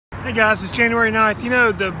Hey guys, it's January 9th. You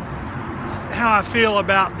know how I feel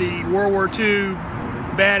about the World War II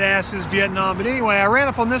badasses, Vietnam. But anyway, I ran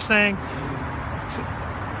up on this thing. It's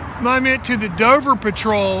a monument to the Dover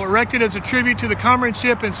Patrol, erected as a tribute to the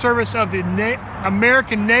comradeship and service of the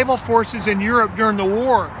American naval forces in Europe during the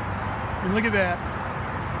war. And look at that.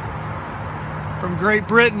 From Great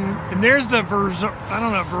Britain. And there's the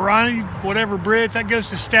Veroni, whatever bridge. That goes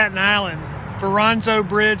to Staten Island. Veronzo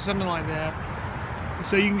Bridge, something like that.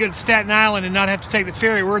 So you can get to Staten Island and not have to take the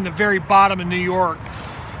ferry. We're in the very bottom of New York.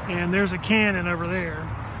 And there's a cannon over there.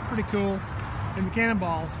 Pretty cool. And the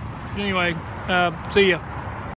cannonballs. Anyway, see ya.